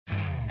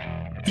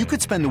You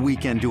could spend the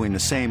weekend doing the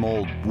same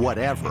old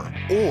whatever,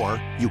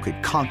 or you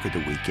could conquer the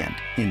weekend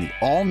in the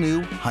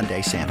all-new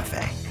Hyundai Santa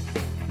Fe.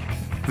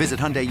 Visit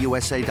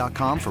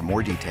HyundaiUSA.com for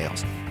more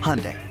details.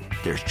 Hyundai,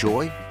 there's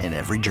joy in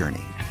every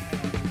journey.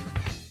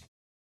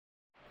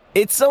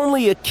 It's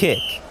only a kick,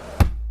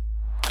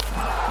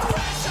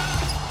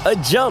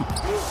 a jump,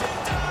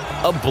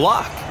 a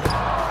block.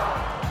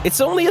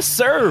 It's only a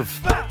serve.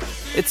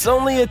 It's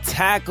only a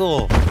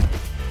tackle,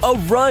 a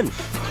run.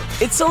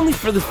 It's only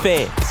for the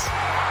fans.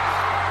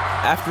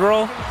 After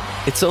all,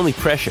 it's only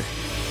pressure.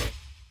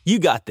 You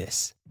got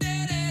this.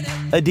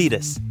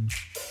 Adidas.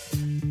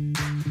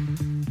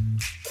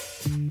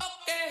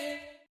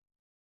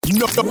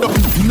 No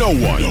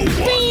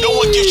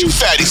one gives you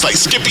fatties like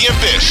Skippy and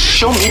Bish.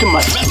 Show me the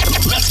money.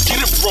 Let's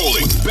get it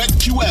rolling.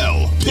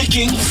 BetQL,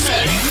 picking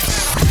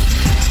fatties.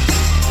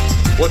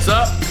 What's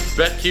up?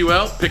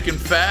 BetQL, picking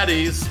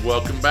fatties.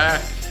 Welcome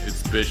back.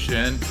 It's Bish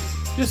and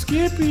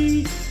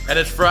Skippy. And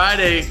it's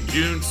Friday,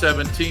 June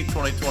 17th,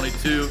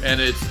 2022,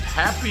 and it's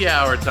happy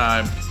hour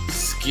time,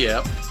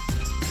 Skip.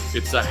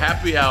 It's a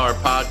happy hour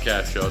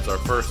podcast show. It's our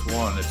first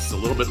one. It's a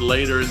little bit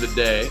later in the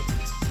day.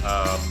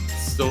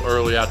 Still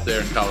early out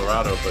there in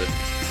Colorado, but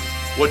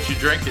what you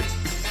drinking?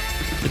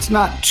 It's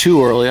not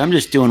too early. I'm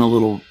just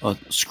doing a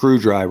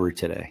screwdriver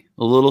today.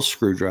 A little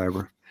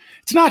screwdriver.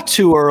 It's not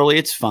too early.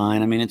 It's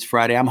fine. I mean, it's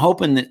Friday. I'm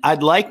hoping that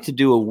I'd like to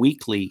do a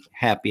weekly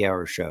happy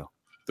hour show.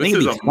 This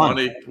is a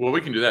money. Well, we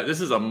can do that. This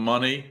is a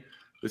money.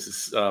 This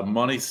is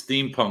money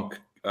steampunk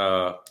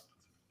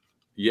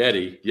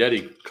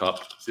Yeti cup.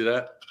 See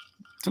that?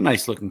 It's a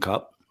nice looking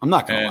cup. I'm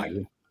not gonna lie to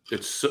you.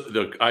 It's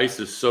the ice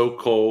is so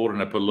cold,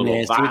 and I put a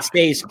little vodka, it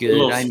stays good.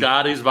 A little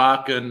Scotty's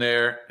vodka in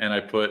there, and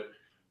I put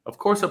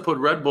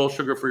Red Bull,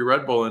 sugar-free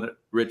Red Bull in it,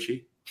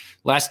 Richie.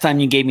 Last time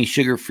you gave me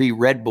sugar-free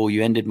Red Bull,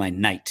 you ended my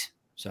night.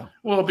 So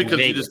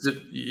because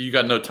you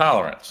got no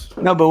tolerance.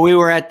 No, but we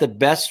were at the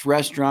best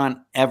restaurant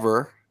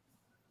ever.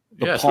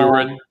 Yes, we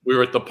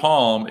were at the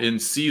Palm in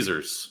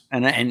Caesars,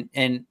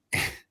 and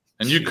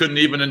you couldn't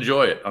even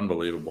enjoy it.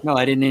 Unbelievable. No,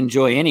 I didn't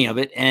enjoy any of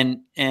it, and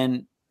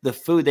the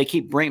food they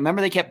keep bringing.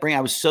 Remember, they kept bringing.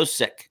 I was so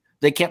sick.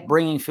 They kept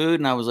bringing food,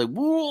 and I was like,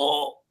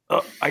 "Whoa,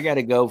 I got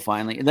to go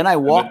finally." And then I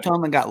walked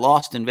home and got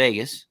lost in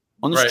Vegas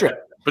on the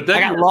strip. But then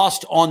I got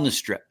lost on the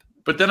strip.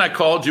 But then I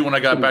called you when I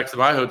got back to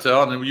my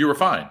hotel, and you were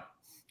fine.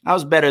 I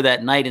was better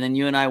that night, and then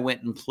you and I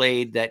went and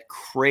played that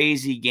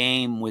crazy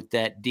game with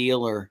that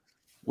dealer,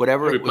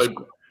 whatever it was.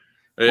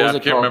 I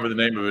can't remember the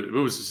name of it. It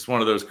was just one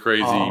of those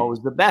crazy. Oh, it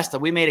was the best.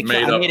 We made a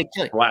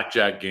killing.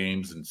 Blackjack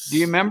games. Do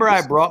you remember?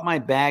 I brought my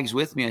bags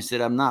with me. I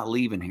said, "I'm not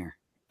leaving here,"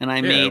 and I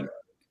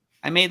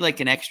made like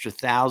an extra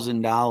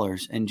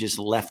 $1,000 and just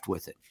left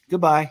with it.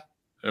 Goodbye.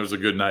 It was a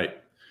good night.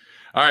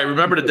 All right,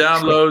 remember to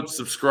download,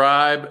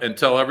 subscribe, and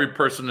tell every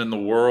person in the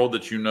world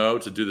that you know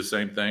to do the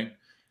same thing.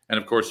 And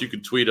of course, you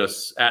can tweet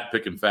us at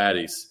Picking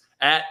Fatties,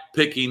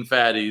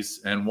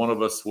 and one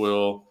of us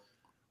will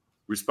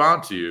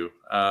respond to you.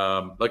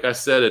 Like I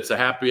said, it's a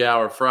happy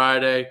hour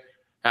Friday.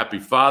 Happy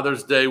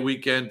Father's Day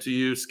weekend to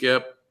you,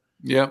 Skip.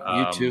 Yep,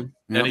 you too.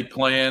 Yep. Any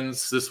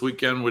plans this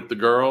weekend with the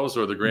girls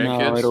or the grandkids?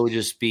 No, it'll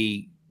just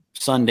be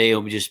Sunday.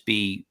 It'll just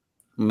be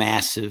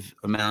massive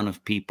amount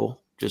of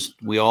people.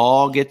 We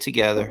all get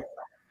together.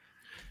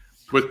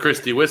 With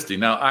Christy Wisty.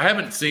 Now, I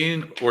haven't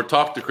seen or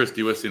talked to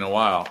Christy Wisty in a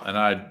while, and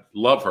I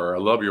love her. I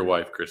love your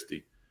wife,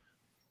 Christy.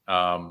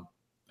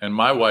 And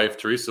my wife,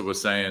 Teresa,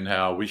 was saying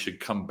how we should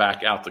come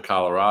back out to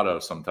Colorado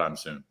sometime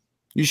soon.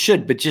 You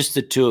should, but just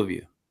the two of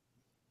you.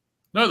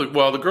 No,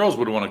 the girls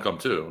would want to come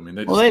too. I mean,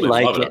 they like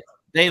it.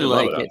 They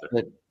like it.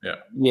 But yeah,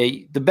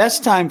 the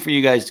best time for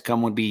you guys to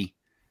come would be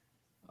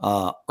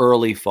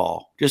early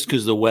fall, just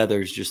because the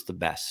weather's just the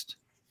best.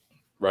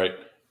 Right.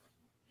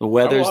 The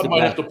weather's the best.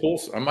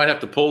 I might have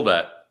to pull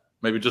that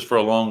maybe just for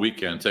a long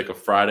weekend. Take a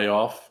Friday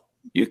off.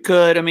 You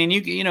could. I mean,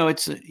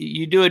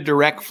 you do a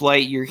direct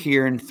flight. You're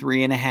here in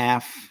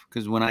 3.5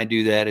 because when I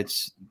do that,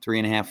 it's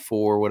 3.5,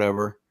 4,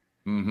 whatever.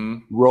 Mm-hmm.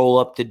 Roll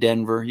up to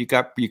Denver. You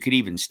could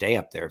even stay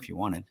up there if you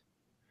wanted.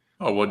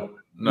 Oh,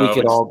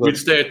 no, we'd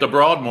stay at the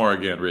Broadmoor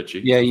again,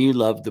 Richie. Yeah, you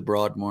loved the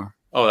Broadmoor.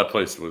 Oh, that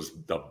place was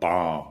the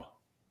bomb.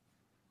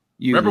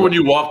 Remember when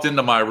you walked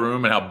into my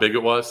room and how big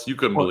it was? You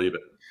couldn't believe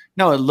it.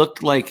 No, it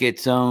looked like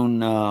its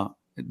own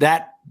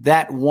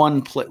that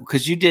one place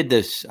because you did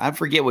this. I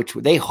forget which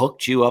they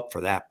hooked you up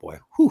for that, boy.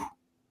 Whew.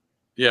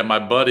 Yeah, my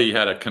buddy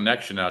had a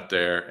connection out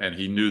there, and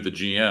he knew the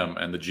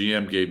GM, and the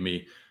GM gave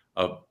me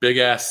a big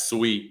ass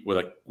suite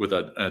with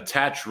an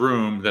attached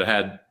room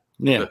that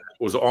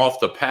was off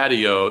the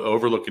patio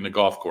overlooking the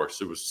golf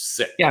course. It was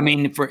sick. Yeah, I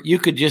mean, you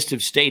could just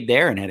have stayed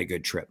there and had a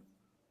good trip,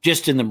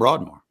 just in the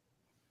Broadmoor.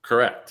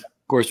 Correct.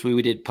 Of course, we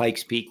did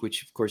Pikes Peak,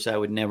 which of course I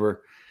would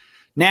never.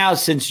 Now,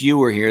 since you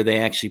were here, they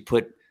actually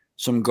put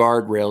some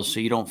guardrails so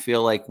you don't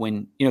feel like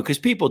because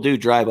people do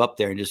drive up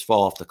there and just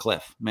fall off the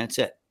cliff. I mean, that's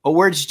it. Oh,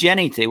 where's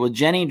Jenny today? Well,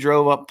 Jenny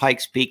drove up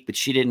Pikes Peak, but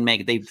she didn't make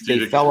it.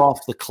 They fell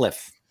off the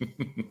cliff.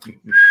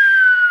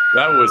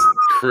 That was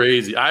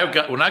crazy.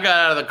 When I got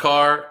out of the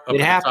car up at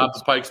the top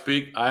of Pikes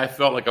Peak, I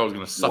felt like I was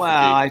going to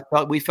suffocate.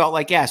 Well, we felt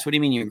like gas. What do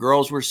you mean? Your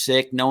girls were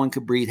sick. No one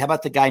could breathe. How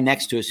about the guy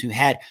next to us who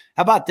had?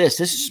 How about this?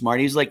 This is smart.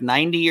 He was like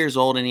 90 years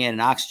old and he had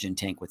an oxygen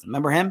tank with him.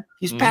 Remember him?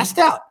 He's passed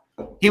out.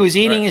 He was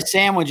eating his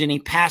sandwich and he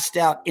passed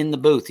out in the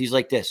booth. He's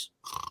like this.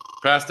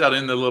 Passed out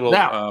in the little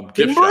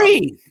gift shop.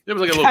 Breathe. It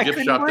was like a little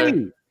gift shop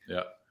there.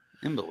 Yeah.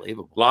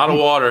 Unbelievable. A lot of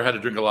water. Had to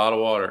drink a lot of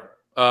water.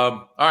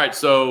 All right.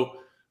 So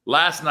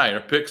last night,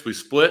 our picks, we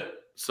split.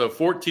 So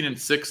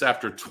 14-6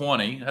 after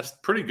 20. That's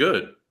pretty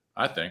good,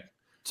 I think.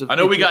 I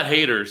know we got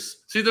haters.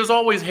 See, there's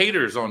always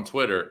haters on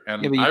Twitter.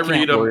 And I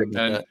read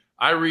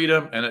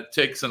them, and it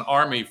takes an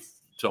army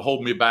to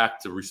hold me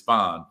back to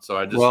respond. So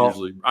I just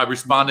I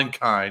respond in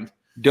kind.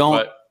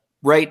 Don't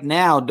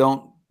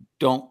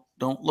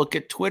look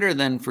at Twitter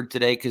then for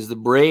today because the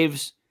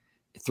Braves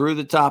through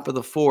the top of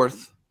the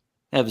fourth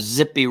have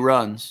zippy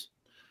runs.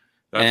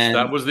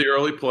 That was the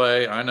early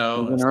play. I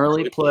know. An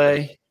early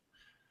play.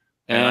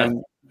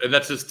 And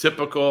that's just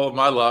typical of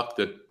my luck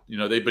that,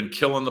 they've been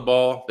killing the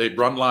ball. They've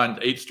run lined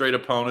 8 straight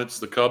opponents.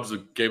 The Cubs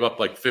gave up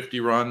like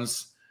 50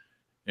 runs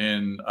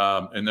in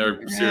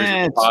their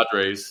series with the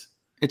Padres.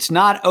 It's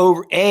not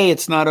over.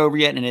 It's not over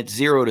yet, and it's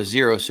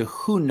 0-0. So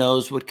who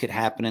knows what could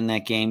happen in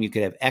that game? You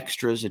could have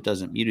extras. It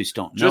doesn't. You just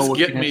don't know.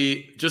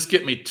 Just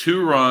get me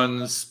 2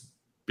 runs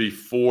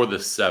before the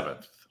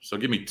 7th. So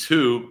give me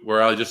 2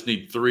 where I just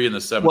need 3 in the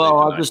 7th. Well,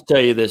 I'll just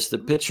tell you this: the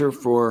pitcher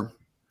for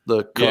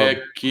the Cubs,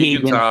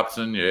 Keegan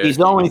Thompson. Yeah, he's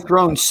only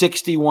thrown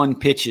 61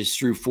 pitches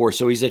through 4,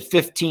 so he's at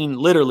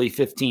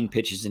 15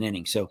 pitches an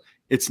inning. So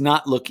it's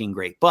not looking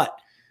great. But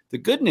the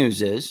good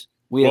news is.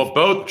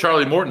 Both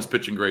Charlie Morton's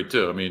pitching great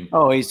too. I mean,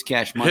 he's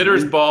cash money.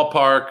 Hitter's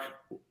ballpark.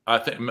 I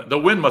think the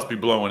wind must be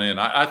blowing in.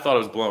 I thought it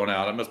was blowing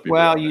out. It must be.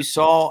 Well, you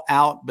saw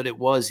out, but it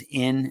was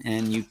in,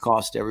 and you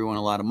cost everyone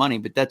a lot of money.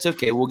 But that's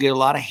okay. We'll get a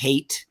lot of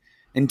hate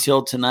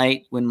until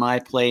tonight when my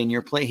play and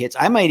your play hits.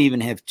 I might even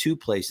have 2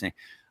 plays.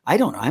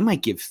 I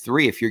might give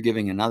 3 if you're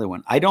giving another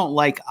one. I don't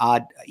like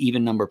odd,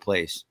 even number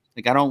plays.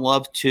 Like I don't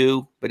love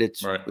 2, but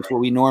it's what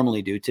we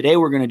normally do. Today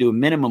we're going to do a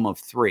minimum of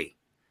 3.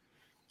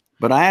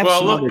 But I have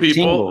some other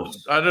people.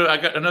 I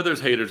know there's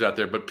haters out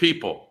there, but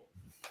people,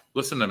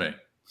 listen to me.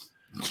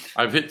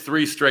 I've hit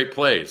 3 straight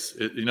plays.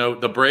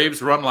 The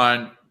Braves run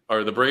line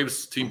or the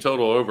Braves team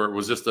total over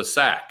was just a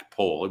sack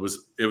poll. It was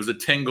a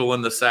tingle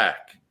in the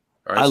sack.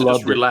 All right,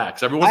 just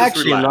relax. Everyone just relax. I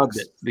actually loved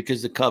it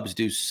because the Cubs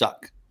do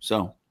suck.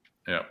 So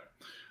yeah.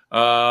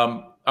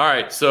 All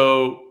right.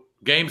 So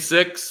Game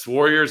 6,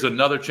 Warriors,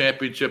 another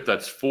championship.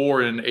 That's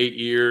 4 in 8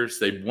 years.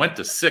 They went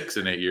to 6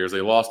 in 8 years.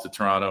 They lost to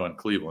Toronto and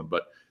Cleveland,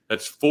 but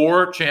that's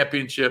 4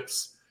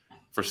 championships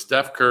for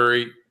Steph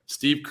Curry.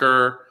 Steve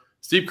Kerr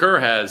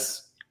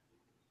has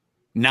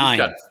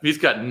 9. He's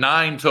got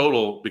 9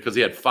 total because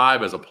he had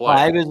 5 as a player.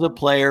 5 as a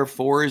player,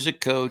 4 as a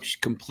coach,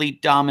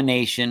 complete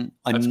domination.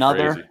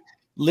 Another,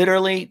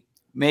 literally,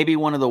 maybe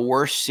one of the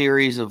worst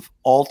series of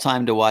all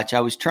time to watch.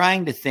 I was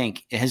trying to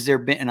think, has there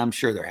been, and I'm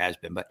sure there has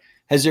been, but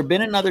has there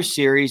been another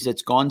series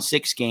that's gone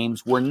 6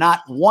 games where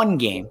not one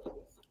game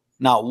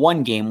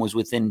was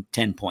within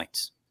 10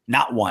 points?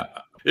 Not one.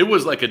 It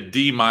was like a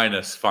D-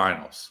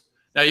 finals.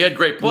 Now, you had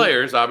great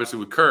players, obviously,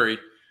 with Curry,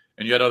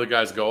 and you had other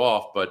guys go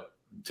off, but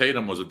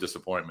Tatum was a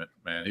disappointment,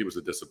 man. He was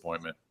a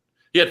disappointment.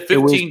 He had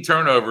 15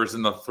 turnovers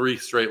in the 3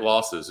 straight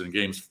losses in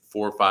games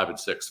 4, 5, and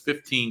 6.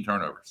 15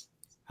 turnovers.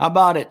 How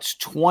about it's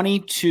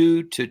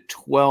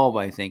 22-12,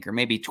 I think, or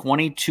maybe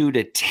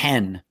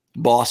 22-10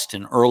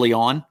 Boston early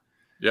on.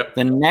 Yep.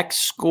 The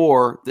next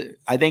score,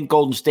 I think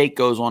Golden State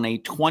goes on a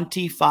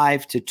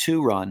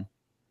 25-2 run.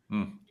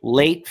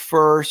 Late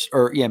first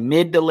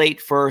mid to late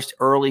first,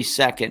 early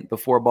second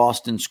before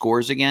Boston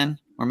scores again,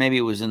 or maybe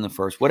it was in the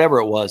first, whatever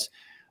it was.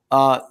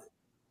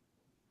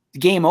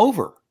 Game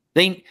over.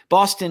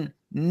 Boston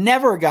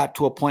never got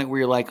to a point where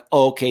you're like,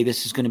 oh, okay,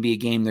 this is going to be a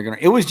game.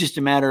 It was just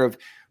a matter of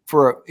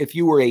if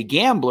you were a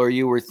gambler,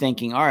 you were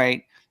thinking, all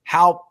right,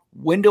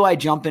 when do I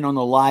jump in on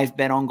the live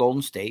bet on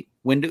Golden State?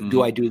 When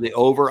do I do the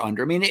over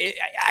under? I mean,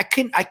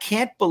 I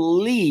can't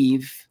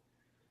believe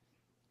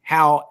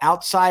how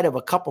outside of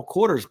a couple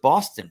quarters,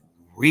 Boston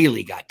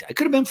really got to. It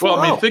could have been 4-0. Well,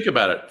 I mean, think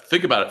about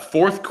it.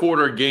 Fourth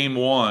quarter, game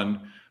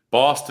 1,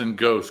 Boston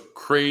goes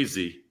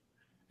crazy,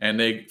 and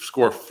they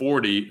score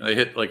 40. They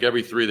hit like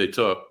every 3 they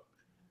took,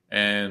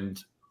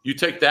 and you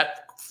take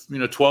that,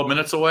 12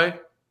 minutes away.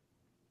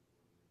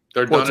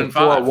 They're done in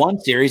 5.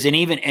 4-1 series, and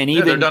even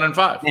they're done in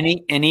 5.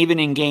 And even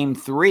in game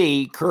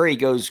 3, Curry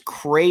goes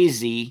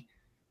crazy.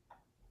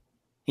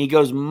 He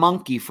goes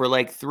monkey for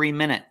like 3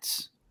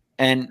 minutes.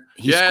 And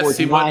he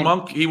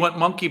went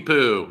monkey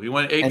poo. He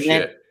went ape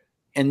shit.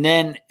 And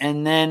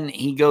then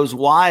he goes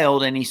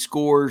wild and he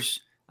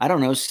scores, I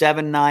don't know,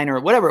 7-9 or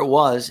whatever it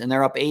was, and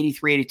they're up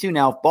 83-82.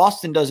 Now, if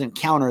Boston doesn't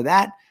counter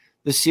that,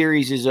 the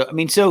series is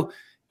so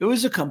it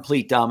was a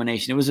complete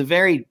domination. It was a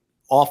very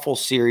awful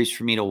series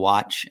for me to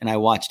watch, and I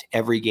watched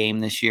every game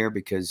this year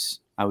because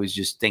I was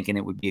just thinking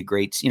it would be a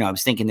great, I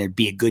was thinking there'd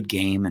be a good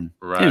game, and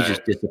it was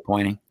just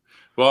disappointing.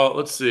 Well,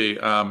 let's see.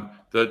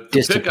 The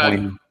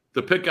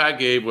the pick I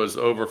gave was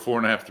over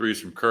 4.5 threes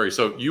from Curry.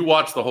 So you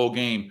watched the whole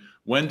game.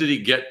 When did he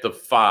get the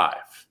 5?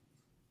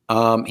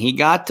 He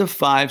got to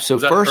 5. So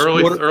was that first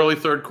early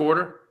third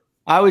quarter?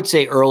 I would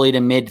say early to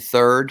mid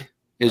third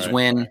is Right.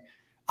 when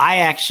I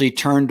actually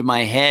turned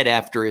my head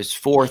after his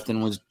 4th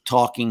and was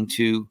talking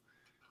to,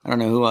 I don't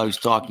know who I was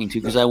talking to,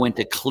 because I went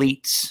to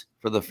Cleats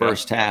for the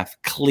first half.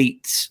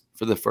 Cleats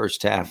for the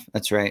first half.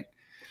 That's right.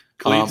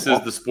 Cleats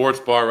is the sports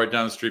bar right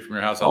down the street from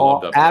your house. I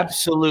love that place.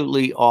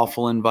 Absolutely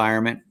awful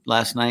environment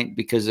last night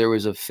because there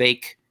was a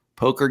fake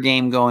poker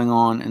game going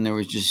on and there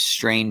was just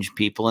strange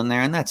people in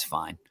there, and that's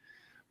fine.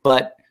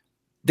 But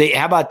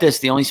how about this?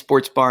 The only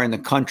sports bar in the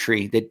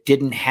country that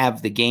didn't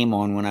have the game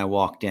on when I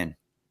walked in.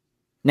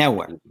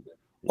 Nowhere.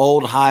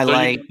 Old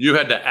highlight. So you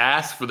had to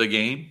ask for the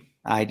game?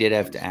 I did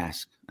have to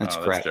ask. That's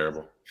correct. That's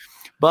terrible.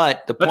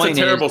 But that's a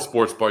terrible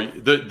sports bar.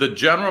 The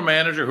general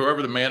manager,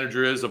 whoever the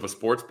manager is of a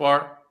sports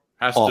bar,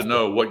 has to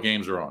know what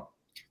games are on.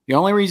 The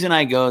only reason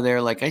I go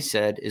there, like I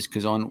said, is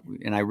because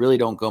and I really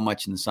don't go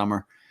much in the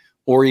summer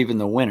or even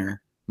the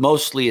winter.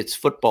 Mostly it's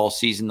football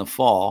season, the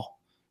fall,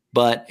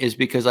 but is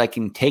because I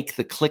can take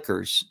the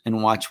clickers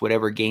and watch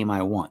whatever game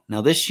I want. Now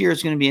this year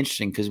is going to be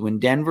interesting because when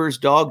Denver's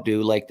dog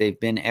do, like they've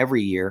been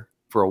every year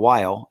for a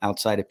while,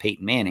 outside of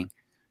Peyton Manning,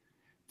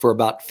 for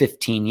about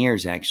 15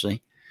 years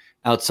actually,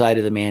 outside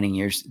of the Manning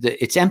years,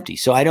 it's empty.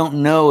 So I don't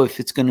know if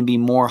it's going to be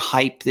more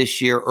hype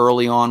this year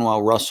early on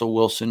while Russell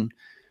Wilson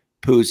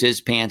poos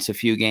his pants a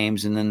few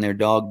games and then their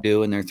dog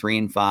do and they're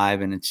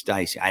 3-5 and it's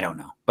dicey. I don't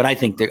know. But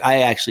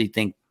I actually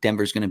think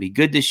Denver's going to be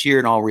good this year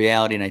in all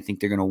reality, and I think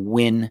they're going to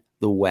win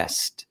the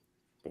West.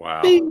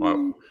 Wow.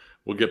 Well,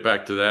 we'll get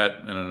back to that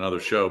in another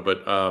show.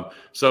 But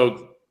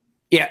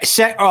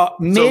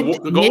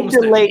mid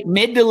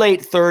to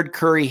late third,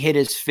 Curry hit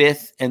his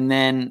 5th, and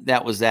then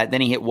that was that.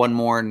 Then he hit one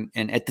more, and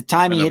at the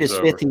time he hit his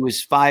 5th, he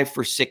was 5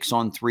 for 6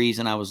 on threes,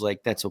 and I was like,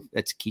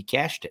 he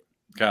cashed it.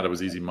 God, it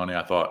was easy money,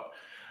 I thought.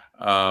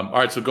 All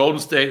right, so Golden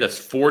State, that's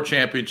 4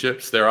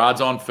 championships. They're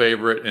odds-on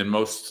favorite in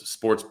most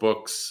sports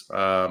books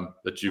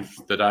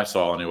that I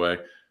saw anyway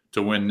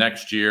to win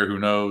next year. Who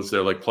knows?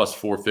 They're like plus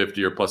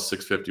 450 or plus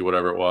 650,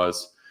 whatever it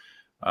was.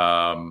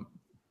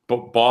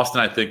 But Boston,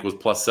 I think, was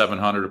plus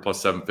 700 or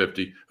plus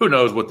 750. Who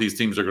knows what these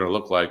teams are going to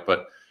look like?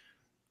 But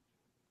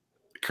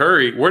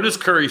Curry, where does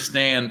Curry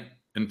stand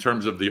in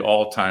terms of the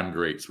all-time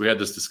greats? We had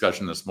this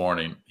discussion this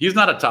morning. He's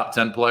not a top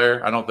 10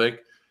 player, I don't think.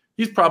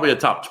 He's probably a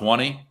top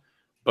 20.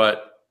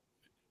 But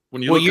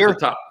when you look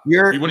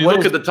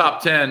at the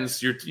top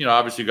 10s,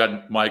 obviously you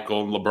got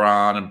Michael and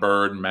LeBron and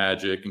Bird and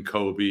Magic and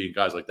Kobe and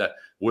guys like that.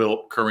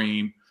 Wilt,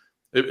 Kareem.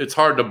 It's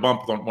hard to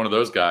bump on one of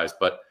those guys,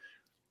 but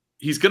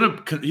he's got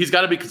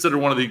to be considered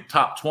one of the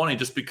top 20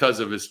 just because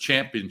of his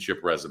championship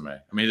resume.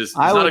 I mean, he's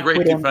not a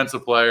great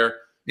defensive player.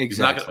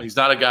 Exactly. He's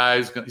not a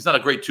guy. He's not a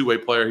great two-way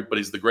player, but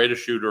he's the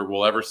greatest shooter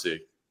we'll ever see.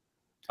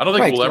 I don't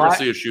think we'll ever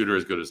see a shooter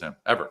as good as him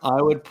ever.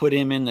 I would put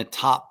him in the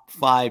top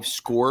 5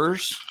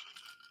 scorers,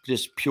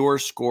 just pure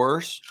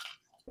scorers.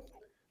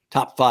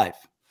 Top 5.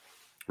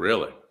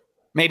 Really?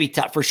 Maybe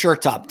top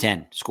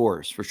 10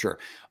 scorers for sure.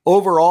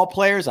 Overall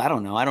players, I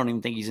don't know. I don't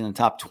even think he's in the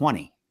top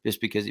 20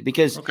 just because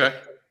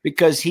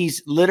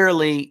he's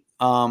literally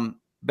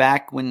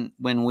back when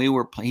we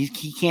were playing,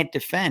 he can't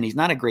defend. He's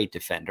not a great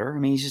defender. I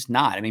mean, he's just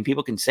not. I mean,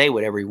 people can say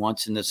whatever he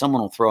wants and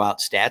someone will throw out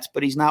stats,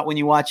 but he's not when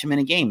you watch him in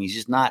a game. He's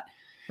just not.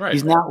 Right.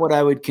 He's not what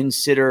I would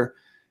consider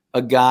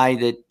a guy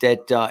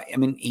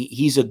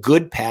he's a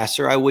good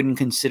passer. I wouldn't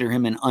consider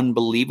him an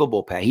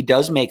unbelievable passer. He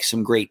does make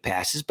some great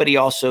passes, but he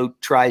also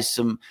tries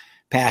some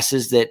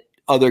passes that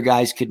other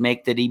guys could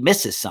make that he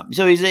misses something.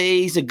 So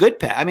he's a good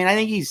pass. I mean, I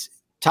think he's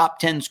top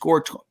 10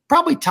 scorer,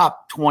 probably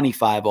top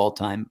 25 all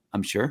time,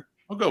 I'm sure.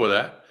 I'll go with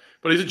that.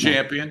 But he's a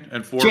champion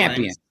and 4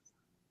 rings.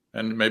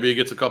 And maybe he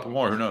gets a couple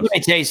more. Who knows? Let me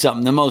tell you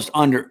something. The most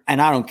and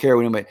I don't care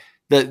what anybody,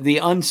 the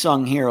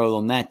unsung hero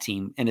on that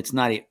team, and it's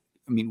not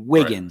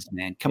Wiggins, right.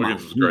 Man. Come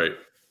Wiggins on. Was great.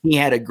 He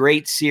had a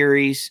great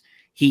series.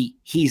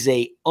 He's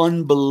a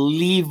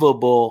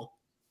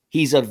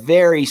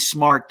very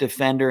smart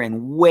defender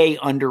and way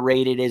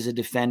underrated as a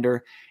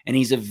defender. And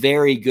he's a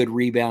very good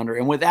rebounder.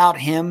 And without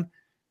him,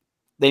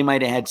 they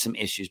might have had some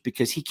issues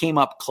because he came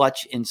up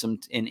clutch and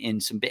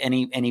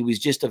he was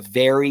just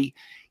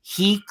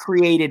he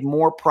created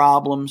more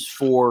problems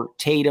for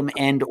Tatum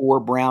and or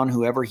Brown,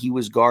 whoever he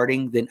was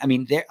guarding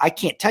I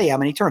can't tell you how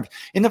many turnovers.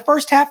 In the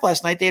first half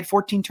last night, they had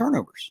 14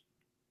 turnovers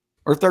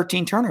or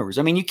 13 turnovers.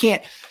 I mean, you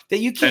can't.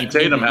 And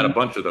Tatum had a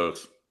bunch of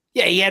those.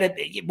 Yeah, he had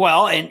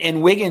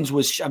and Wiggins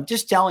was, I'm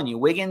just telling you,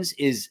 Wiggins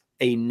is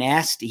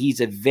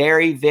he's a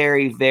very,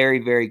 very, very,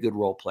 very good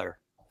role player.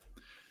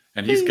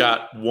 And he's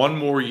got one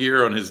more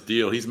year on his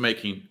deal. He's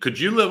making, could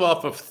you live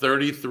off of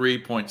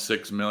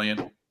 $33.6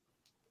 million?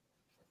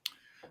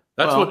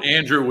 That's what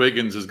Andrew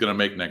Wiggins is going to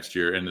make next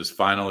year in his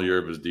final year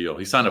of his deal.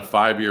 He signed a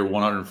 5-year,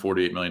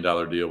 $148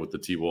 million deal with the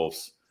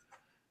T-Wolves.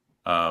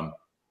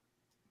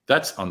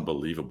 That's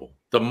unbelievable.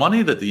 The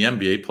money that the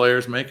NBA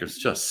players make is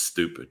just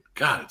stupid.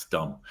 God, it's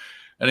dumb.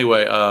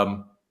 Anyway,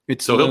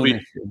 it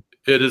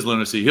is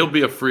lunacy. He'll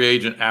be a free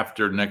agent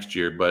after next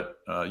year, but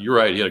you're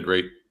right. He had a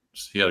great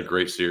he had a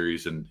great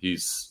series, and he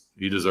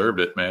deserved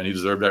it, man. He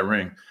deserved that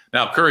ring.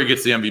 Now Curry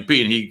gets the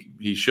MVP, and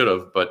he should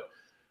have, but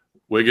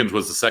Wiggins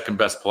was the second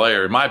best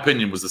player. In my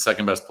opinion, was the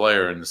second best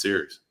player in the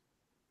series.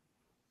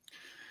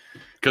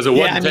 Because it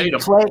wasn't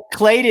Tatum.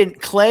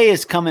 Clay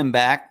is coming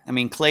back. I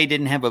mean, Clay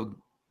didn't have a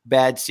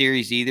bad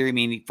series either. I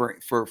mean,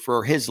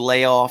 for his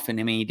layoff, and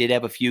I mean, he did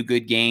have a few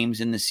good games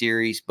in the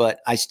series,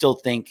 but I still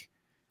think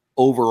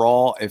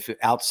overall, if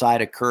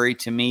outside of Curry,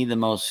 to me, the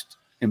most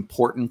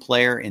important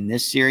player in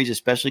this series,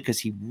 especially because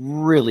he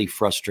really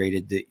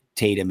frustrated the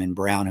Tatum and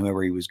Brown,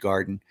 whoever he was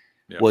guarding,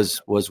 was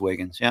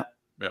Wiggins. Yeah.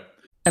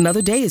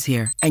 Another day is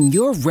here, and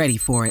you're ready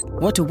for it.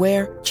 What to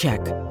wear? Check.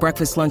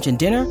 Breakfast, lunch, and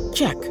dinner?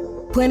 Check.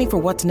 Planning for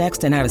what's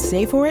next and how to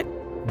save for it?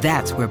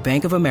 That's where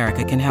Bank of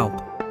America can help.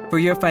 For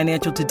your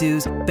financial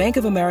to-dos, Bank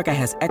of America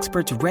has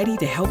experts ready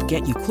to help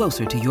get you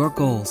closer to your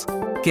goals.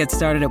 Get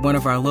started at one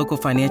of our local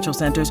financial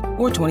centers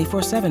or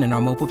 24/7 in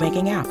our mobile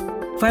banking app.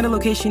 Find a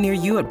location near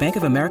you at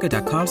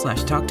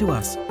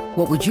bankofamerica.com/talktous.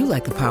 What would you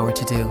like the power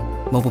to do?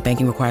 Mobile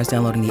banking requires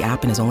downloading the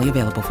app and is only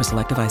available for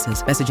select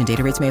devices. Message and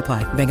data rates may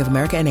apply. Bank of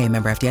America N.A.,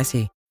 member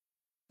FDIC.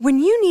 When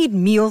you need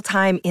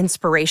mealtime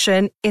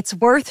inspiration, it's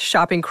worth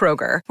shopping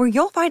Kroger, where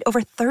you'll find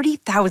over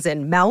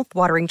 30,000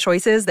 mouth-watering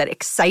choices that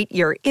excite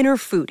your inner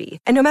foodie.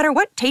 And no matter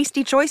what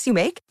tasty choice you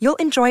make, you'll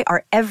enjoy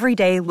our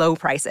everyday low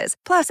prices,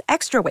 plus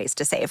extra ways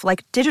to save,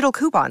 like digital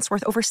coupons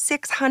worth over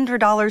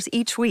 $600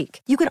 each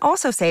week. You can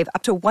also save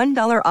up to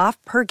 $1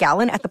 off per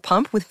gallon at the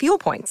pump with fuel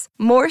points.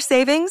 More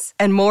savings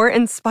and more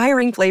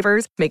inspiring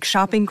flavors make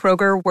shopping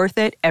Kroger worth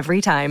it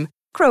every time.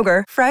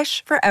 Kroger,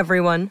 fresh for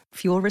everyone.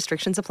 Fuel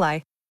restrictions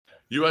apply.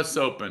 U.S.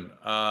 Open.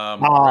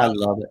 I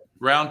love it.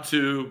 Round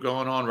 2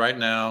 going on right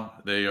now.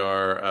 They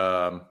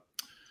are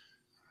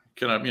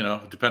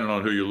depending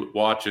on who you're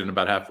watching,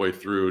 about halfway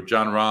through.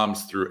 John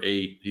Rahm's through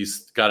 8.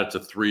 He's got it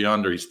to 3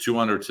 under. He's 2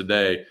 under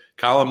today.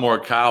 Colin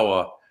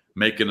Morikawa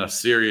making a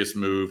serious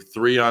move.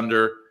 3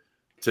 under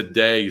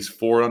today. He's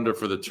 4 under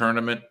for the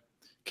tournament.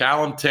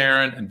 Callum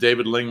Tarrant and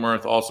David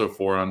Lingmerth also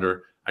 4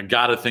 under. I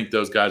got to think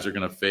those guys are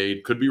going to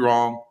fade. Could be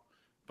wrong.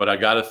 But I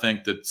got to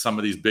think that some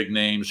of these big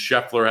names,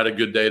 Scheffler had a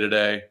good day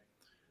today.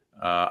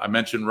 I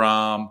mentioned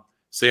Rahm.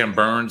 Sam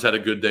Burns had a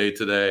good day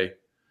today.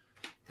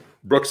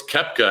 Brooks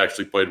Koepka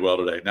actually played well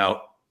today.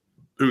 Now,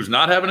 who's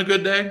not having a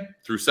good day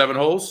through 7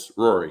 holes?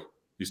 Rory.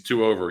 He's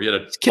 2 over. He had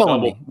a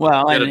killing me.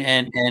 Well,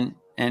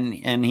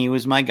 and he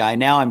was my guy.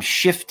 Now I'm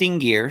shifting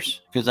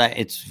gears because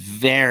it's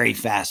very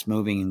fast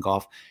moving in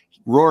golf.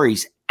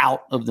 Rory's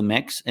out of the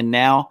mix, and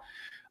now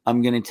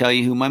I'm going to tell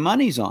you who my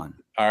money's on.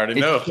 I already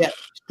know.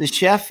 The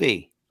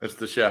Sheffy. It's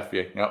the chef,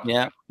 yeah. Yep.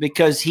 Yeah,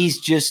 because he's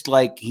just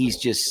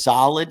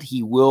solid.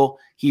 He will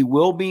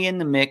be in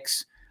the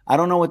mix. I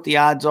don't know what the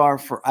odds are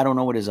I don't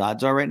know what his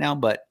odds are right now,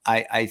 but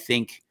I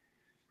think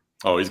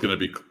he's going to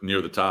be near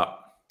the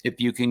top.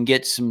 If you can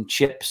get some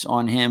chips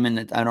on him,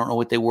 and I don't know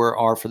what they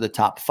are for the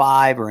top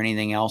 5 or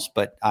anything else,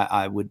 but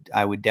I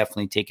would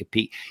definitely take a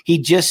peek. He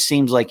just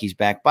seems like he's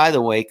back. By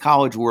the way,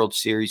 College World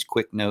Series,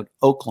 quick note,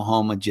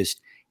 Oklahoma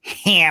just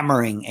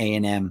hammering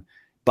A&M.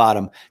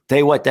 Bottom. Tell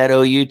you what, that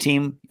OU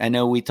team, I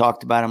know we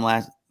talked about them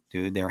last.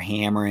 Dude, they're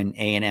hammering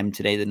A&M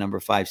today, the number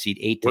 5 seed,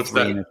 8-3. What's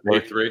that?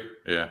 8-3?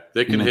 Yeah,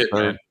 they can hit,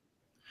 man.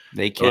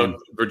 They can.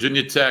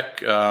 Virginia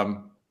Tech,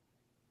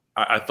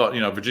 I thought,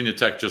 Virginia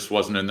Tech just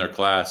wasn't in their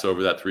class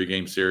over that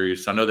 3-game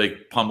series. I know they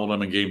pummeled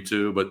them in game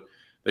 2, but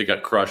they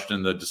got crushed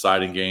in the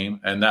deciding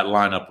game, and that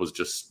lineup was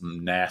just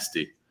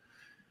nasty.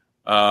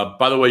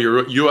 By the way,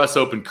 your U.S.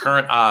 Open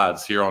current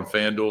odds here on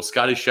FanDuel,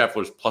 Scotty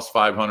Scheffler's plus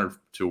 500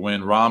 to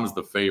win. Rahm's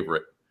the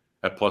favorite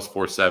at plus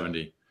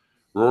 470.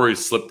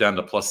 Rory's slipped down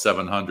to plus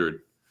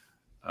 700.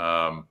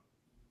 I'll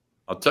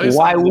tell you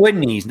why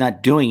wouldn't he? He's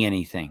not doing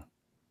anything.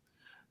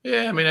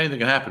 Yeah, I mean, anything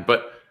can happen.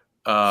 But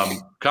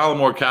Colin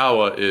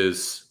Morikawa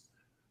is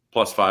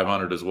plus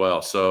 500 as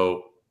well.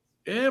 So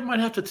I might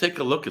have to take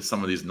a look at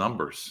some of these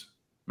numbers.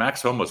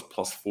 Max Homa's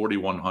plus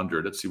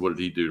 4,100. Let's see, what did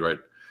he do, right?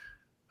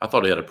 I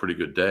thought he had a pretty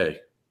good day.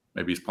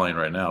 Maybe he's playing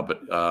right now.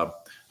 But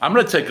I'm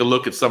going to take a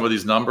look at some of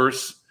these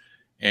numbers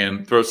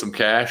and throw some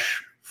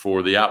cash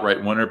for the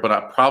outright winner, but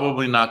I'm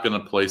probably not going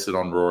to place it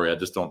on Rory. I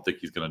just don't think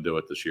he's going to do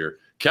it this year.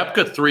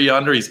 Koepka 3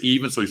 under. He's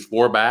even, so he's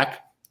 4 back.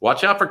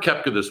 Watch out for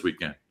Koepka this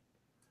weekend.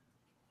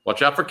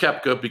 Watch out for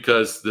Koepka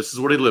because this is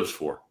what he lives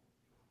for.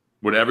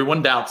 When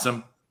everyone doubts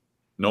him,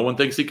 no one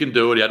thinks he can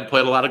do it. He hadn't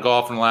played a lot of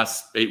golf in the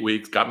last 8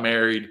 weeks, got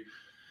married.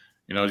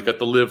 He's got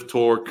the Live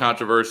Tour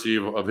controversy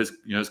of his,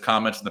 his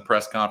comments in the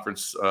press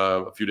conference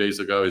a few days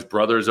ago. His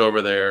brother's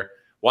over there.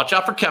 Watch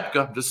out for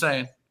Koepka. I'm just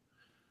saying.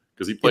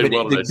 Because he played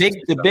well today.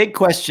 The big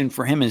question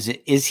for him is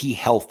he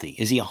healthy?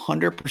 Is he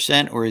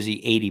 100% or is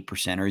he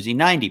 80% or is he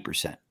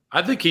 90%?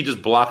 I think he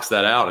just blocks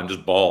that out and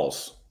just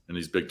balls in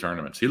these big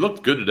tournaments. He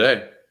looked good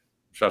today.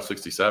 Shot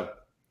 67.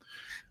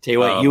 Tell you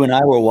what, you and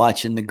I were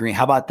watching the green.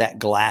 How about that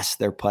glass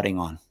they're putting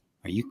on?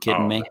 Are you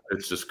kidding me?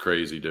 It's just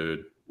crazy,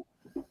 dude.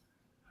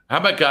 How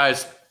about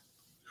guys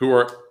who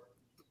are,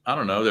 I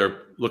don't know,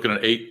 they're looking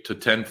at 8 to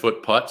 10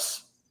 foot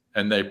putts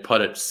and they putt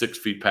it 6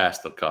 feet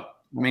past the cup.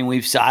 I mean,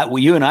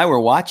 you and I were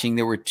watching.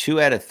 There were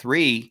 2 out of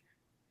 3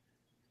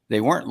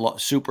 they weren't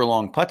super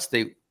long putts.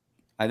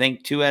 I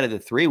think 2 out of the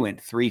 3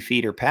 went 3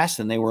 feet or past,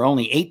 and they were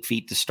only 8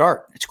 feet to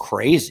start. It's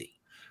crazy.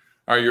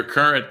 Are your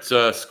current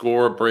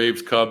score,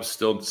 Braves, Cubs,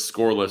 still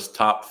scoreless,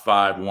 top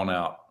 5, 1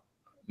 out,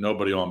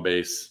 nobody on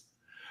base?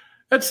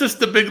 That's just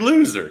the big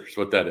loser is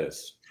what that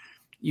is.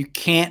 You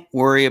can't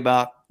worry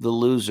about the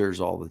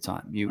losers all the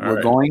time.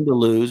 We're going to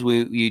lose.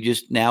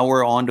 Now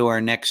we're on to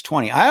our next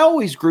 20. I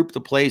always group the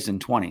plays in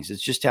 20s.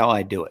 It's just how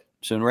I do it.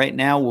 So right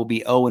now we'll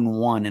be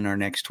 0-1 in our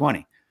next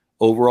 20.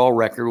 Overall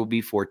record will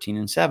be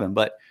 14-7.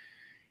 But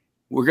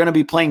we're going to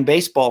be playing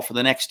baseball for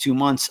the next 2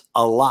 months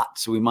a lot.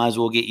 So we might as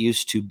well get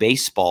used to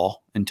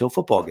baseball until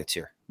football gets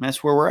here. And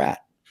that's where we're at.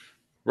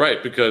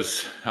 Right,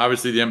 because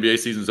obviously the NBA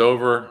season's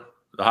over.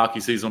 The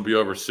hockey season will be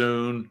over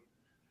soon.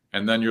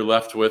 And then you're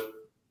left with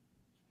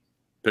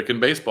picking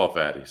baseball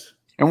fatties.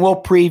 And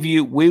we'll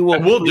preview.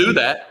 We'll do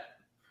that.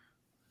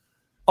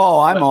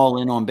 Oh, I'm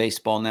all in on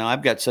baseball now.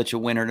 I've got such a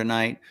winner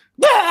tonight.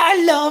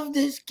 I love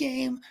this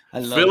game.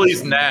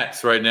 Phillies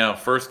Nats right now.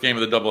 First game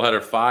of the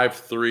doubleheader,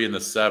 5-3 in the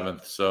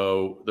 7th.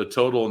 So the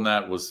total in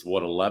that was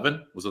what,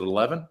 11? Was it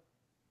 11?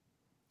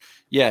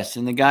 Yes,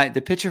 and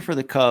the pitcher for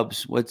the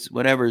Cubs,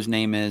 whatever his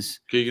name is,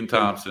 Keegan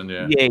Thompson.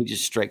 Yeah, he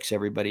just strikes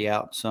everybody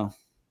out. So.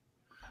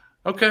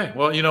 Okay,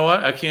 well, you know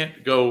what? I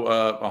can't go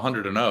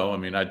 100-0. I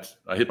mean,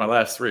 I hit my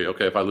last 3.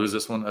 Okay, if I lose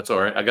this one, that's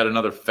all right. I got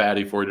another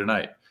fatty for you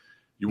tonight.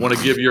 You want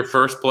to give your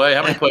first play?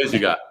 How many plays you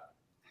got?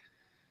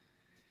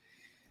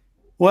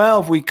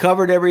 Well, if we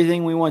covered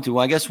everything we want to,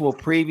 I guess we'll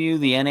preview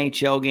the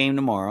NHL game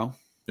tomorrow.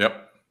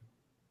 Yep.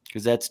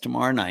 Because that's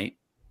tomorrow night.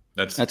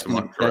 That's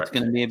going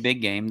to be a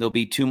big game. There'll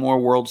be 2 more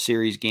World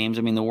Series games.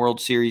 I mean, the World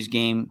Series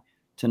game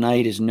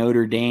tonight is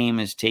Notre Dame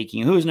is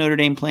taking – who is Notre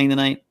Dame playing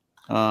tonight?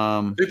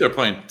 I think they're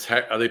playing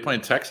are they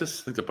playing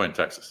Texas? I think they're playing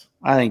Texas.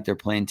 I think they're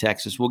playing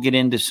Texas. We'll get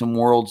into some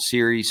World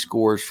Series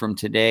scores from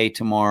today,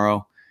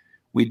 tomorrow.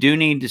 We do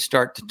need to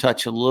start to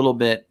touch a little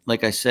bit,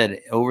 like I said,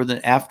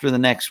 after the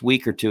next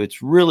week or two,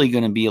 it's really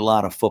going to be a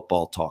lot of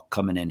football talk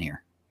coming in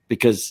here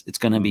because it's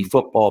going to be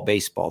football,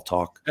 baseball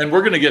talk. And we're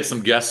going to get some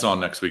guests on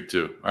next week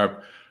too. I've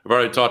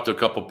already talked to a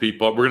couple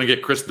people. We're going to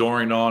get Chris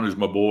Doring on, who's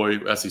my boy,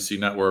 SEC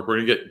Network. We're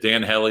going to get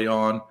Dan Helly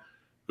on,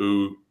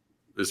 who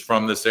is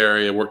from this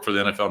area, worked for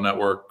the NFL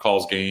Network,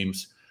 calls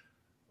games.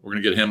 We're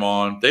going to get him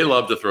on. They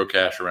love to throw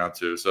cash around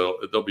too, so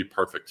they'll be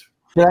perfect.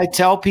 Should I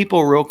tell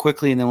people real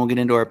quickly and then we'll get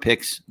into our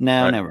picks?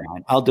 No, never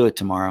mind. I'll do it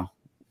tomorrow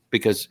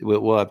because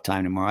we'll have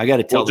time tomorrow. I got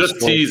to tell just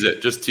tease it.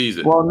 Just tease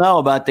it. Well, no,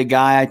 about the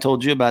guy I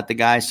told you about, the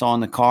guy I saw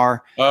in the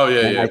car. Oh,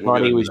 yeah. I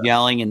thought he was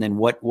yelling and then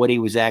what he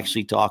was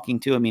actually talking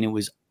to. I mean, it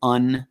was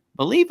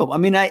unbelievable. I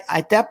mean,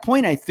 at that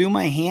point, I threw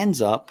my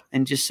hands up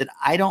and just said,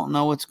 I don't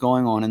know what's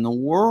going on in the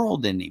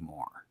world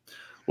anymore.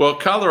 Well,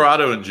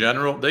 Colorado in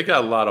general, they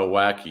got a lot of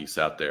wackies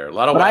out there.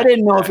 But I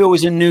didn't know if it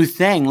was a new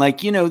thing. Like,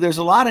 there's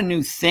a lot of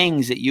new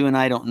things that you and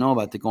I don't know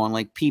about that go on.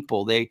 Like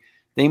people, they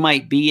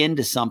might be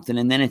into something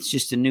and then it's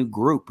just a new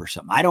group or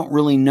something. I don't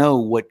really know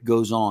what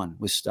goes on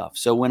with stuff.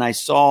 So when I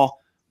saw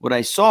what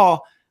I saw,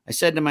 I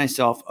said to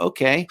myself,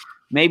 okay,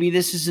 maybe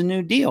this is a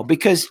new deal.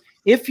 Because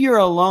if you're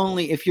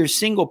if you're a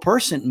single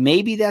person,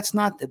 maybe that's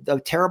not a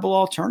terrible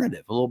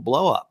alternative. A little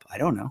blow up. I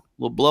don't know. A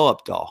little blow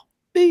up doll.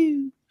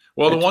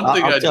 Well, the one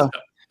thing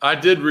I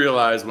did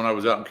realize when I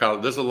was out in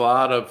college, there's a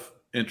lot of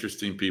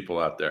interesting people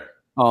out there.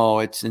 Oh,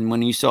 and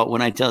when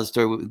I tell the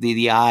story,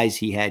 the eyes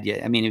he had,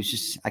 I mean, it was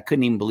just, I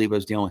couldn't even believe I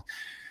was dealing with.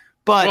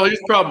 But well,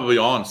 he's probably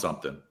on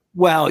something.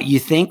 Well, you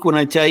think when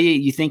I tell you,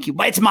 you think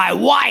it's my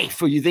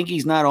wife, or you think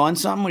he's not on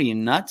something? What are you,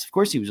 nuts? Of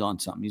course he was on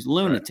something. He's a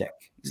lunatic.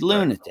 Right. He's a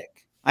lunatic.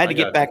 Right. I had to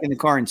get back in the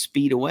car and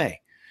speed away.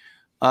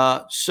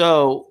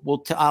 So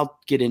I'll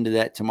get into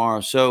that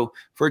tomorrow. So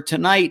for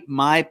tonight,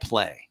 my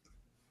play,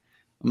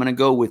 I'm going to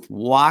go with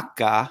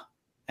Waka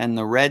and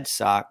the Red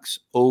Sox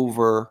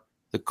over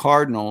the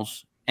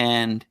Cardinals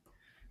and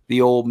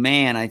the old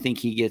man. I think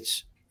he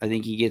gets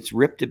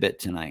ripped a bit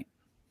tonight.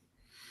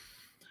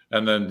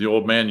 And then the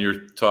old man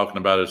you're talking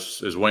about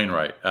is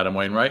Wainwright, Adam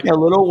Wainwright. Yeah,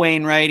 little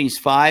Wainwright. He's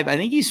 5. I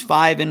think he's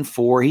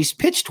 5-4. He's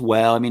pitched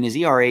well. I mean, his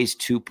ERA is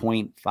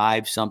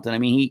 2.5 something. I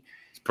mean,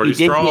 it's pretty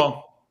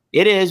strong.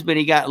 It is, but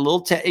he got a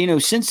little,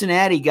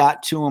 Cincinnati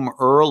got to him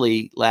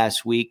early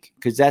last week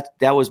because that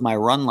was my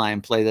run line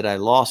play that I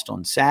lost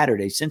on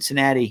Saturday.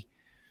 Cincinnati,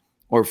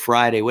 or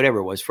Friday, whatever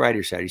it was, Friday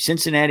or Saturday.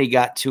 Cincinnati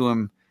got to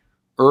him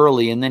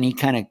early, and then he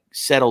kind of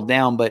settled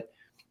down. But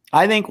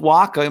I think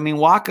Waka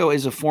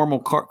is a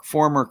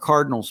former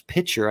Cardinals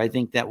pitcher. I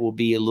think that will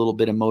be a little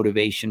bit of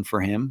motivation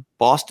for him.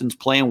 Boston's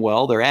playing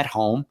well. They're at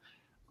home.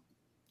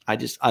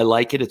 I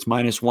like it. It's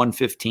minus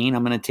 115.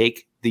 I'm going to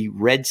take the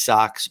Red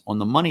Sox on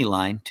the money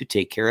line to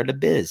take care of the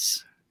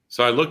biz.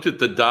 So I looked at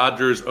the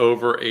Dodgers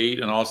over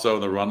 8 and also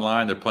the run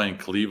line. They're playing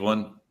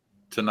Cleveland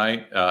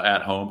tonight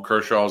at home.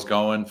 Kershaw's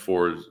going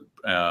for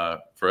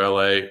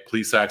LA.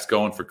 Plesac's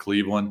going for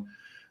Cleveland.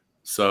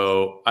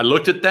 So I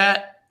looked at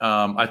that.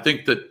 I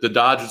think that the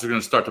Dodgers are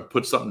going to start to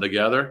put something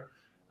together.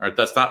 All right,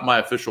 that's not my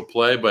official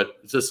play, but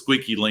it's a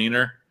squeaky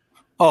leaner.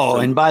 Oh,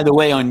 and by the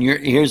way,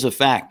 here's a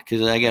fact,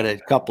 because I got a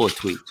couple of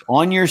tweets.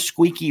 On your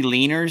squeaky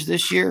leaners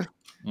this year,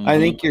 I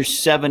think you're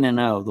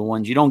 7-0. The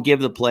ones you don't give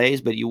the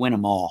plays, but you win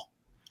them all.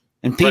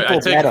 And people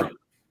bet them.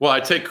 Well, I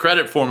take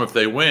credit for them if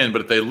they win,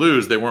 but if they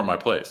lose, they weren't my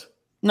plays.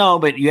 No,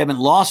 but you haven't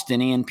lost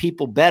any, and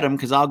people bet them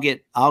because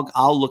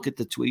I'll look at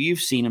the tweet.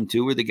 You've seen them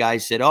too, where the guy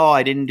said, "Oh,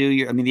 I didn't do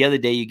your." I mean, the other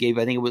day you gave.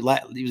 I think it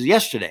was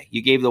yesterday.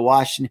 You gave the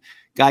Washington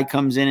guy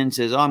comes in and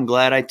says, "Oh, I'm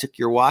glad I took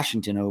your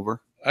Washington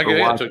over." It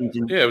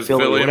was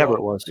Philly, whatever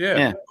it was.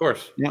 Yeah, of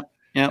course. Yeah,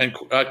 yeah. And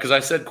because I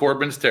said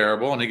Corbin's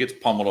terrible and he gets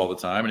pummeled all the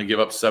time, and he gave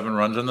up 7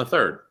 runs in the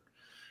third.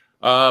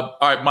 All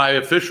right, my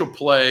official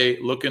play,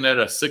 looking at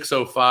a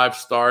 6:05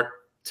 start,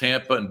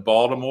 Tampa and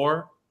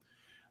Baltimore.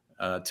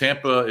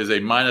 Tampa is a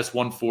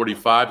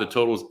 -145. The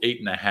total is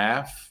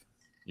 8.5.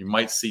 You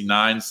might see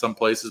 9 some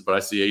places, but I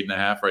see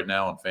 8.5 right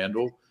now on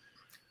FanDuel.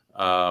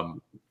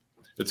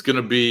 It's going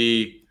to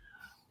be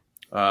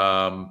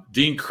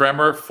Dean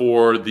Kremer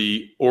for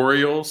the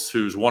Orioles,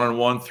 who's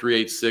 1-1,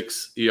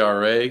 3.86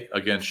 ERA,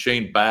 against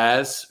Shane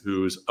Baz,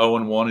 who's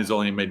 0-1. He's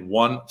only made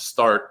 1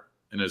 start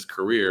in his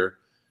career.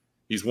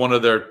 He's one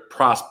of their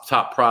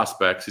top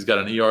prospects. He's got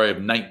an ERA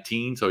of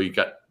 19, so he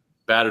got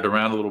batted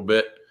around a little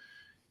bit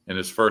in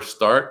his first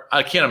start.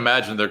 I can't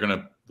imagine they're going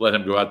to let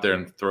him go out there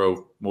and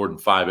throw more than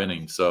 5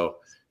 innings. So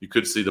you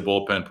could see the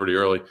bullpen pretty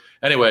early.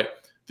 Anyway,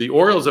 the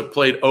Orioles have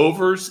played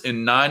overs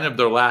in 9 of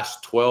their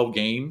last 12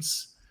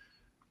 games,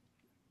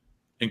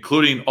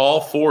 including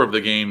all 4 of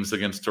the games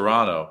against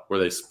Toronto where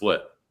they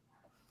split.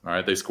 All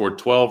right, they scored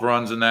 12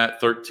 runs in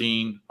that,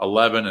 13,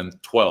 11,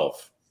 and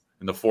 12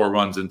 in the 4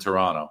 runs in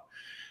Toronto.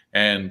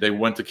 And they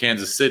went to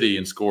Kansas City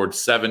and scored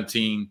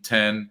 17,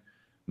 10,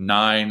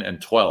 9, and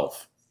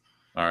 12.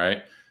 All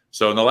right.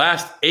 So in the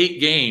last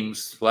 8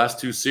 games, last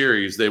 2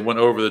 series, they went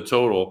over the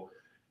total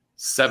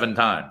 7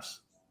 times.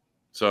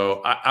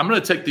 So I'm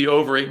going to take the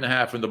over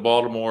 8.5 in the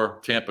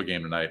Baltimore-Tampa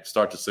game tonight.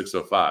 Start to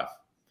 6:05.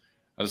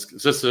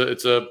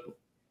 It's a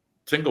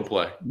single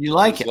play. You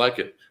like it? Like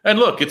it. And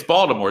look, it's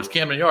Baltimore. It's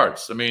Camden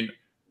Yards. I mean,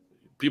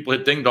 people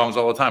hit ding dongs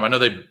all the time. I know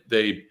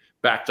they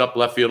backed up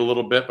left field a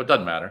little bit, but it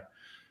doesn't matter.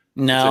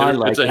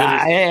 No, it's a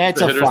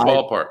hitter's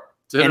ballpark.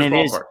 It's a hitter's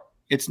ballpark.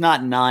 It's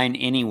not 9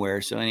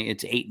 anywhere, so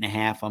it's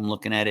 8.5. I'm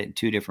looking at it in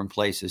 2 different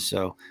places.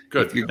 So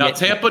good. Now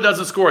Tampa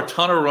doesn't score a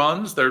ton of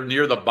runs. They're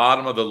near the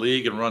bottom of the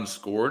league in runs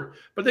scored,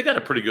 but they got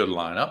a pretty good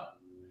lineup.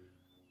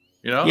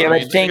 You know,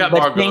 but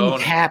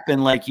things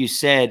happen, like you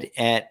said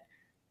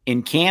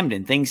in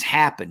Camden. Things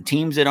happen.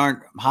 Teams that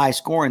aren't high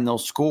scoring, they'll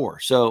score.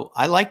 So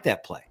I like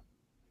that play.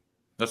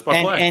 That's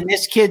my play. And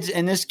this kid's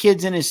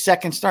in his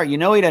second start. You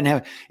know, he doesn't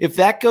have. If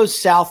that goes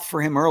south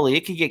for him early,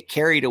 it could get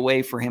carried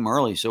away for him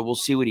early. So we'll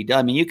see what he does.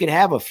 I mean, you could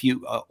have a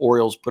few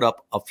Orioles put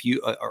up a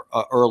few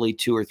early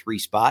 2 or 3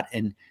 spot,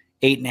 and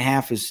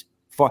 8.5 is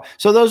far.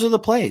 So those are the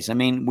plays. I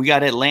mean, we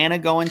got Atlanta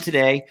going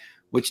today,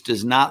 which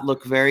does not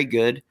look very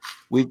good.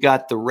 We've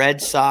got the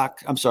Red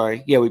Sox.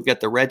 We've got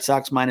the Red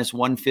Sox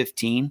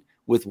 -115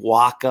 with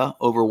Waka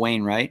over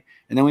Wainwright,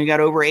 and then we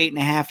got over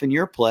 8.5 in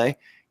your play.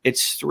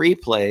 It's 3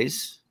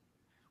 plays.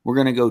 We're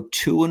going to go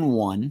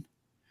 2-1,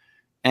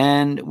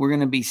 and we're going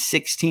to be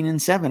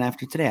 16-7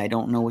 after today. I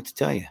don't know what to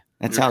tell you.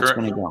 That's how it's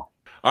going to go.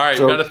 All right,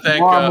 so got to thank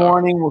tomorrow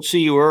morning. We'll see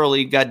you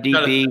early. Got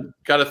DB.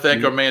 Got to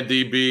thank our man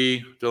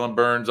DB, Dylan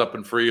Burns up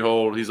in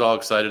Freehold. He's all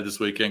excited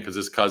this weekend because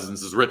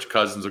his rich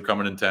cousins are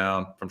coming in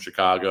town from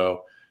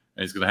Chicago,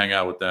 and he's going to hang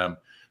out with them.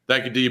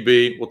 Thank you,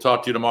 DB. We'll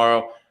talk to you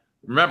tomorrow.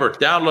 Remember,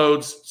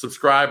 downloads,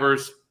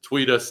 subscribers,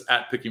 tweet us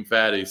at Picking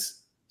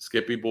Fatties.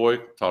 Skippy boy,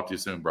 talk to you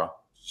soon, bro.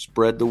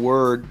 Spread the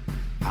word.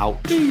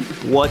 Out.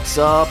 What's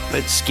up?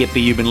 It's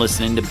Skippy. You've been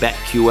listening to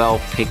BetQL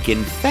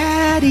Pickin'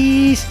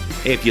 Fatties.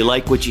 If you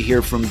like what you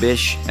hear from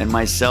Bish and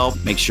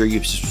myself, make sure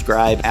you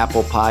subscribe.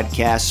 Apple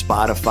Podcasts,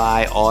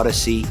 Spotify,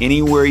 Odyssey,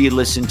 anywhere you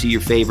listen to your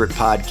favorite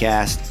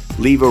podcast.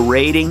 Leave a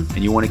rating,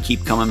 and you want to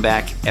keep coming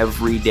back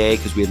every day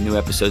because we have new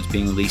episodes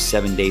being released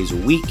 7 days a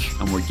week,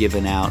 and we're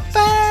giving out